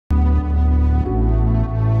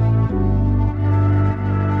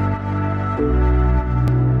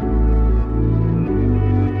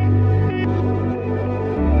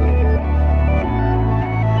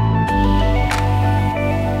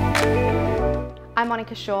I'm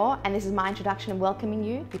Shor, and this is my introduction and welcoming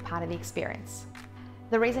you to be part of the experience.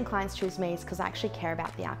 The reason clients choose me is because I actually care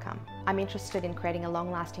about the outcome. I'm interested in creating a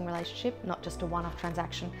long-lasting relationship, not just a one-off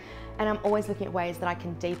transaction, and I'm always looking at ways that I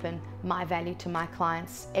can deepen my value to my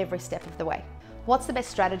clients every step of the way. What's the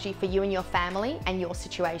best strategy for you and your family and your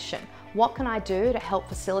situation? What can I do to help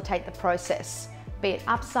facilitate the process? Be it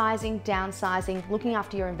upsizing, downsizing, looking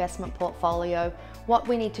after your investment portfolio, what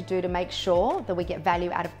we need to do to make sure that we get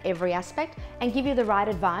value out of every aspect and give you the right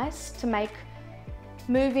advice to make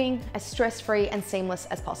moving as stress-free and seamless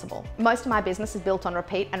as possible. Most of my business is built on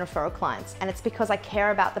repeat and referral clients, and it's because I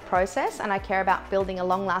care about the process and I care about building a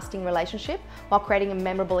long-lasting relationship while creating a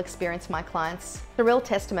memorable experience for my clients. It's a real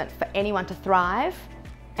testament for anyone to thrive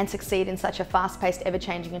and succeed in such a fast-paced,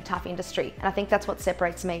 ever-changing and tough industry. And I think that's what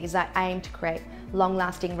separates me, is I aim to create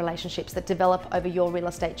long-lasting relationships that develop over your real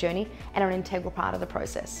estate journey and are an integral part of the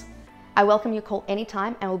process. I welcome your call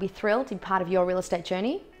anytime and will be thrilled to be part of your real estate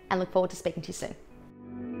journey and look forward to speaking to you soon.